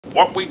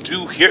What we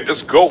do here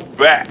is go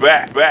back.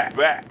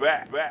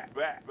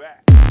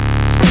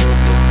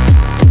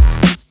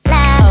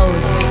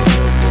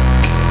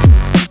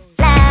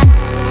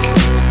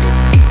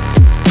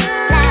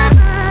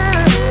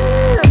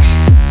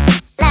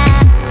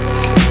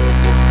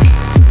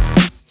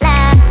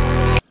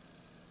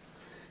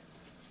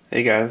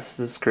 Hey guys,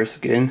 this is Chris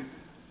again,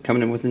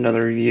 coming in with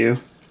another review.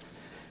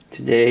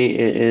 Today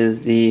it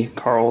is the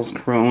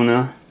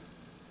Karlskrona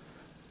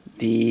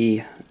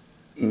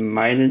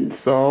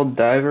Midanattsol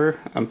diver.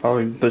 I'm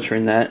probably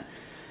butchering that,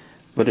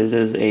 but it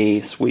is a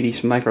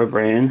Swedish micro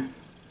brand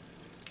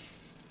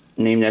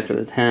named after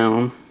the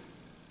town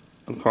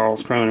of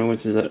Karlskrona,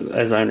 which is,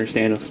 as I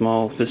understand, a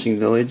small fishing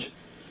village.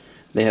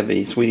 They have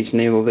a Swedish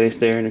naval base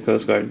there and a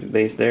Coast Guard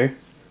base there.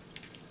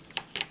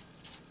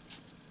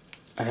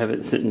 I have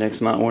it sitting next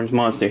to my orange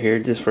monster here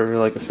just for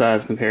like a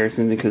size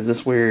comparison, because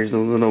this weir is a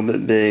little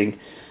bit big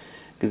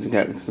because it's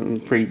got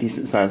some pretty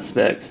decent size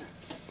specs.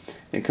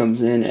 It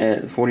comes in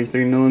at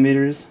 43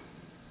 millimeters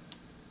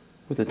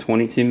with a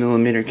 22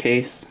 millimeter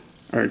case,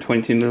 or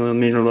 22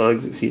 millimeter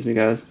lugs, excuse me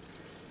guys.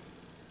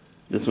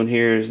 This one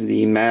here is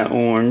the matte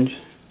orange.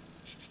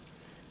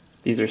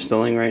 These are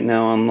selling right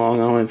now on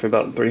Long Island for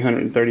about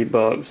 330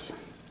 bucks.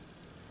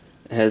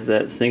 It has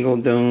that single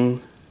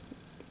dome.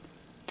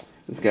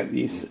 It's got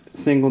these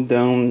single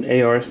dome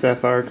AR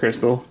sapphire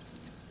crystal.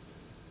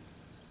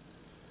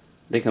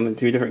 They come in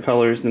two different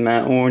colors, the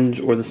matte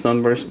orange or the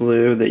sunburst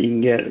blue that you can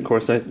get. Of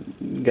course I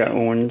got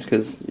orange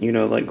because, you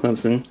know, like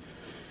Clemson.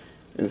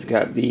 It's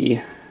got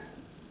the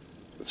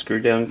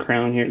screw down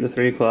crown here at the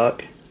 3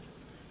 o'clock.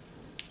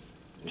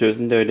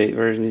 Chosen no date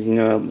version, as you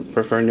know I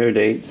prefer no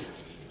dates.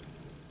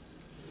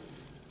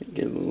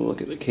 Get a little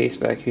look at the case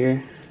back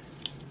here.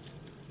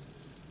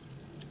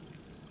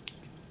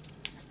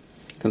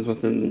 Comes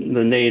with the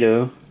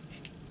NATO,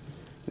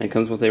 and it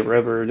comes with a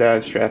rubber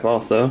dive strap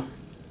also.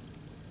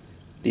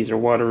 These are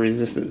water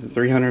resistant to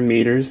 300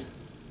 meters.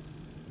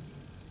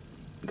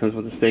 It comes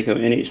with a Seiko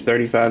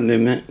NH35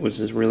 movement, which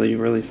is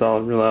really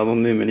solid, reliable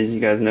movement, as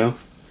you guys know.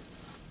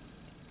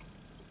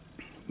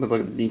 But look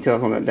at the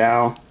details on that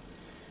dowel.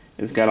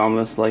 It's got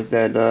almost like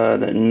that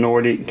that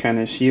Nordic kind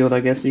of shield,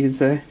 I guess you could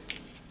say.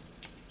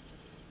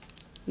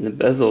 And the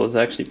bezel is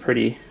actually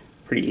pretty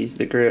easy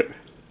to grip.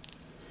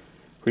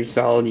 Pretty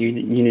solid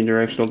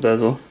unidirectional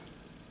bezel.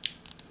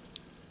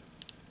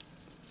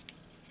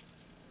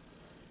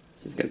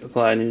 This has got the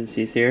plied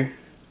indices here.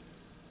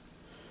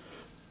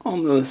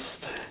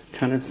 Almost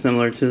kind of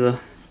similar to the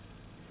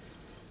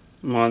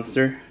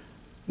Monster.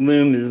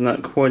 Loom is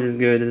not quite as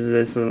good as it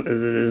is on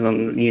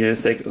the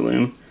Seiko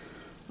loom.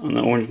 On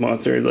the Orange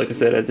Monster, like I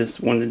said, I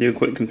just wanted to do a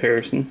quick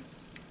comparison,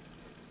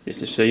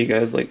 just to show you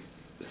guys like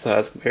the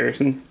size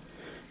comparison.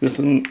 This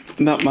one,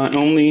 one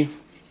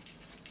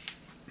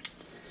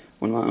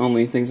of my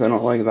only things I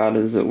don't like about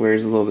it is it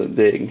wears a little bit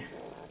big.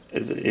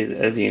 As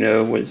you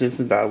know, it's just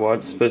a dive watch,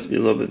 it's supposed to be a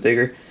little bit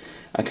bigger.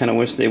 I kind of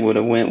wish they would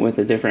have went with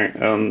a different,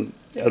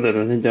 other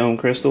than the dome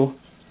crystal.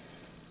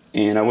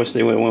 And I wish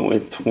they would have went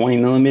with 20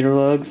 millimeter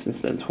lugs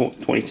instead of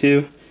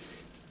 22.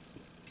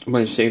 I'm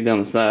going to shave down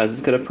the sides.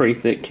 It's got a pretty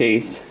thick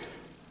case.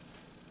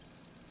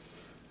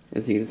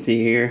 As you can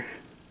see here,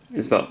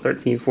 it's about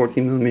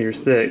 13-14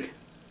 millimeters thick.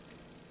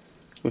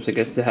 Which I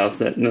guess to house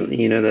that,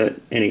 you know,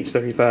 that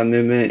NH35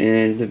 movement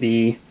and to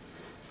be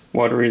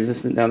water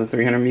resistant down to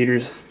 300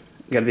 meters,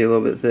 got to be a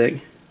little bit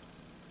thick.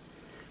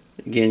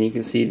 Again, you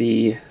can see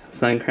the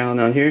sun crown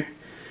down here.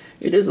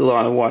 It is a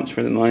lot of watch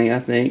for the money, I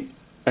think.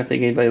 I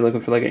think anybody looking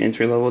for like an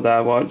entry-level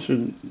dive watch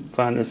should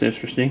find this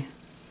interesting.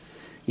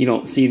 You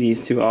don't see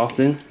these too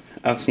often.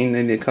 I've seen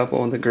maybe a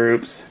couple in the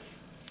groups.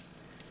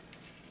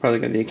 Probably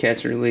going to be a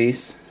catch and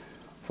release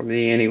for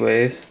me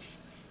anyways.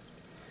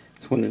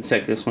 Just wanted to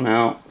check this one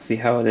out, see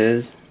how it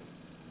is.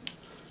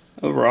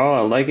 Overall,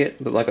 I like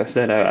it, but like I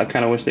said, I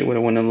kind of wish they would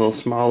have went a little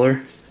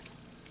smaller.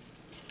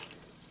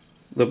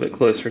 A little bit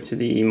closer to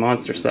the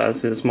Monster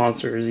size, because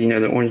Monsters, you know,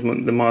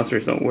 the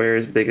Monsters don't wear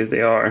as big as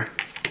they are.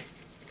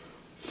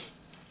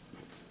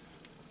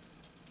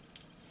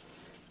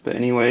 But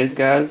anyways,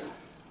 guys,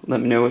 let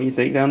me know what you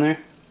think down there.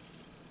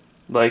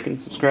 Like and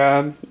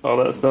subscribe, all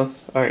that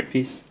stuff. Alright,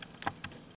 peace.